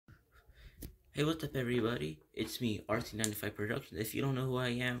Hey, what's up, everybody? It's me, RC95 Productions. If you don't know who I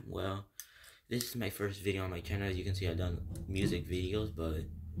am, well, this is my first video on my channel. As you can see, I've done music videos, but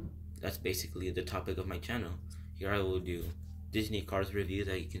that's basically the topic of my channel. Here I will do Disney cars reviews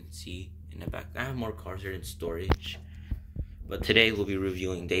that you can see in the back. I have more cars here in storage, but today we'll be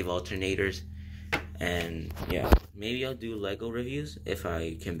reviewing Dave alternators, and yeah, maybe I'll do Lego reviews if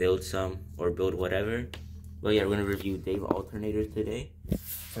I can build some or build whatever. But yeah, we're gonna review Dave alternators today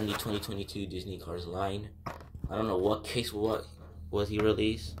from the 2022 Disney Cars line. I don't know what was he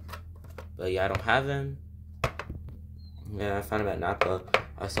released, but yeah, I don't have him. Yeah, I found him at Napa.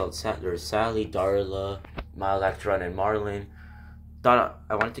 I saw there was Sally, Darla, Miles Actron, and Marlin. Thought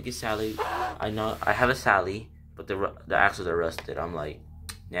I wanted to get Sally. I know I have a Sally, but the axles are rusted. I'm like,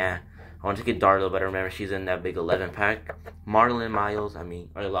 nah. I wanted to get Darla, but I remember she's in that big 11 pack. Marlin, Miles. I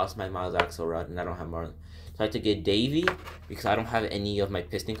lost my Miles axle rod, and I don't have Marlin. So I had to get Davy because I don't have any of my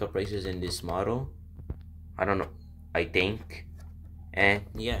piston cup racers in this model. I don't know. I think. And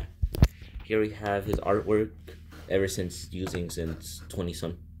yeah, here we have his artwork ever since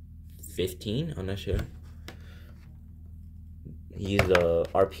 2015. I'm not sure. He's the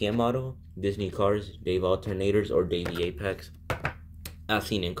RPM model, Disney Cars, Dave alternators, or Davy Apex. I've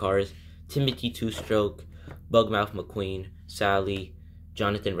seen in cars. Timothy Two-Stroke, Bugmouth McQueen, Sally,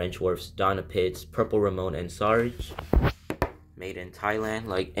 Jonathan Wrenchworths, Donna Pitts, Purple Ramon, and Sarge. Made in Thailand,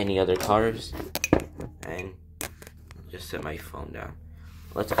 like any other cars. And just set my phone down.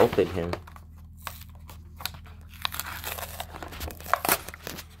 Let's open him.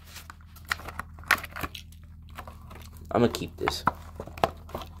 I'm gonna keep this.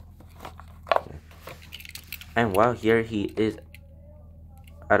 And wow, here he is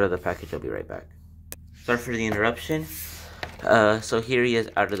out of the package. I'll be right back. Sorry for the interruption. So here he is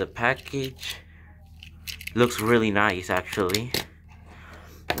out of the package. Looks really nice, actually.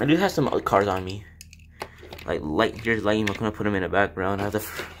 I do have some other cars on me. Like here's Lightning. I'm gonna put him in the background. I have the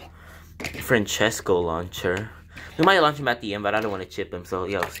Francesco launcher. We might launch him at the end, but I don't want to chip him. So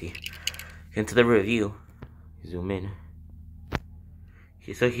yeah, we'll see. Into the review. Zoom in.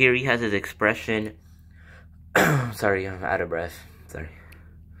 Okay, so here he has his expression. Sorry, I'm out of breath. Sorry.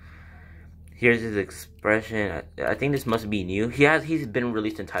 Here's his expression. I think this must be new. He's been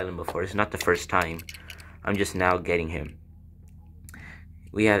released in Thailand before. It's not the first time. I'm just now getting him.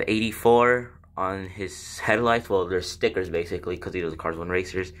 We have 84 on his headlights. Well, they're stickers basically because he does Cars 1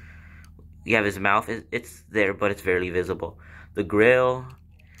 racers. We have his mouth. It's there, but it's barely visible. The grill.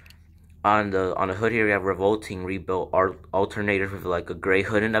 On the hood here, we have revolting rebuilt alternators with like a gray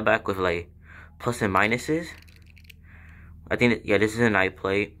hood in the back with like plus and minuses. I think yeah, this is an eye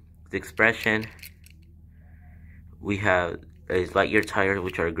plate. The expression. We have his light year tires,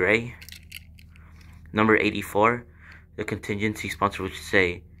 which are gray. Number 84, the contingency sponsor, which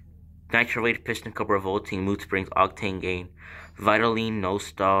say nitro weight piston cup revolting mood springs octane gain, Vitaline no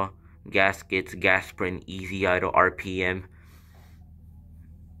stall gaskets gas sprint easy idle RPM.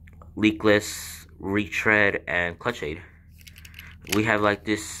 Leakless retread and clutch aid. We have like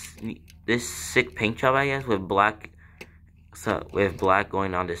this sick paint job, I guess, with black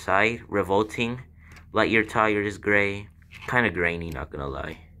going on the side. Revolting. Light year tire is gray, kind of grainy, not gonna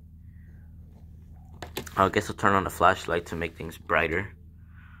lie. I guess I'll turn on the flashlight to make things brighter.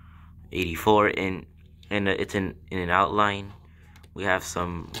 84 and it's in an outline. We have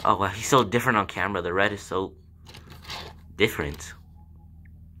some. Oh wow, he's so different on camera. The red is so different.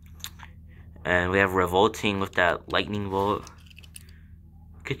 And we have revolting with that lightning bolt.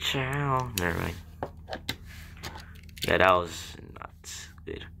 Ka-chow. Never mind. Yeah, that was not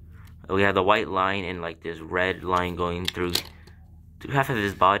good. We have the white line and like this red line going through half of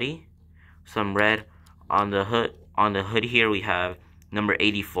his body. Some red on the hood. On the hood here we have number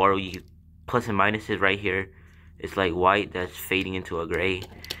 84. Plus and minuses right here. It's like white that's fading into a gray.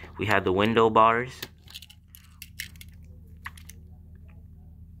 We have the window bars.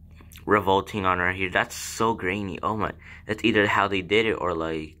 Revolting on right here. That's so grainy. Oh my. That's either how they did it or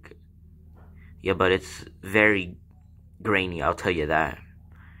like. Yeah, but it's very grainy. I'll tell you that.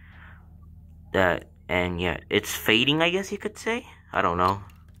 And yeah, it's fading, I guess you could say. I don't know.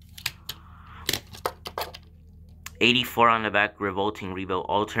 84 on the back. Revolting rebuilt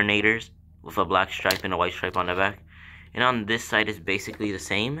alternators with a black stripe and a white stripe on the back. And on this side is basically the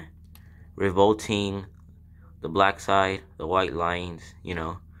same. Revolting, the black side, the white lines, you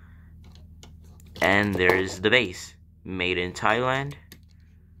know. And there's the base, made in Thailand.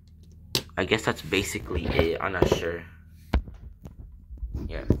 I guess that's basically it. I'm not sure.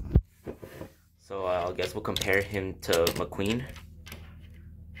 Yeah. So I guess we'll compare him to McQueen.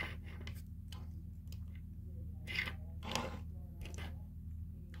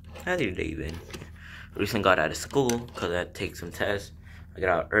 How's your day been? Recently got out of school because I had to take some tests. I got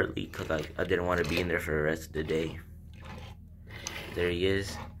out early because I didn't want to be in there for the rest of the day. There he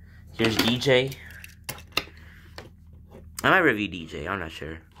is. Here's DJ. I might review DJ, I'm not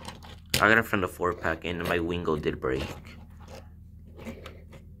sure. I got it from the 4-pack and my Wingo did break.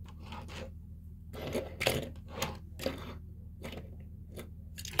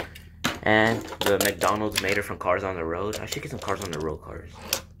 And the McDonald's made it from Cars on the Road. I should get some Cars on the Road cars.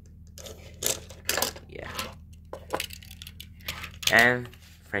 Yeah. And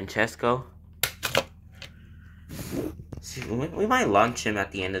Francesco. See, we might launch him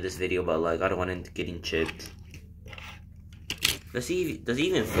at the end of this video, but like I don't want him getting chipped. Let's see, does he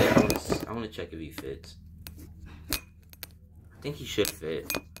even fit? I want to check if he fits. I think he should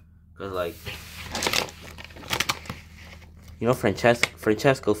fit. Cause like, you know,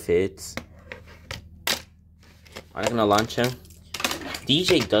 Francesco fits. I'm not gonna launch him.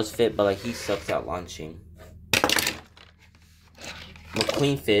 DJ does fit, but like he sucks at launching.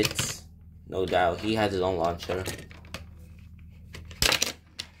 McQueen fits, no doubt. He has his own launcher.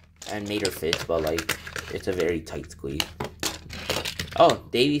 And Mater fits, but like it's a very tight squeeze. Oh,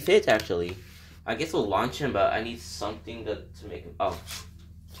 Davey fits actually. I guess we'll launch him, but I need something to make him. Oh,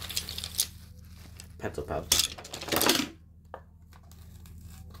 pencil pouch.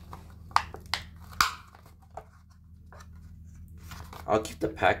 I'll keep the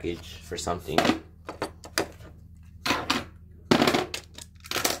package for something.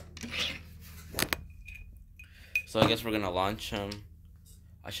 So I guess we're gonna launch him.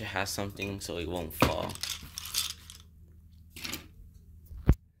 I should have something so it won't fall.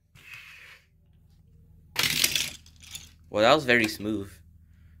 Well, that was very smooth.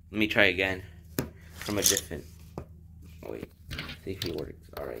 Let me try again from a different. Oh wait, see if it works.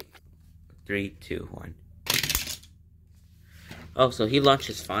 All right, 3, 2, 1. Oh, so he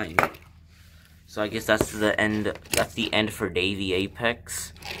launches fine. So I guess that's the end. That's the end for Davey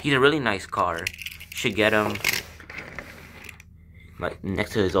Apex. He's a really nice car. Should get him like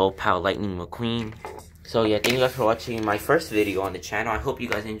next to his old pal Lightning McQueen. So yeah, thank you guys for watching my first video on the channel. I hope you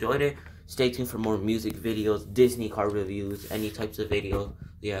guys enjoyed it. Stay tuned for more music videos, Disney car reviews, any types of videos.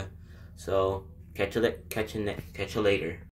 Yeah. So catch you later.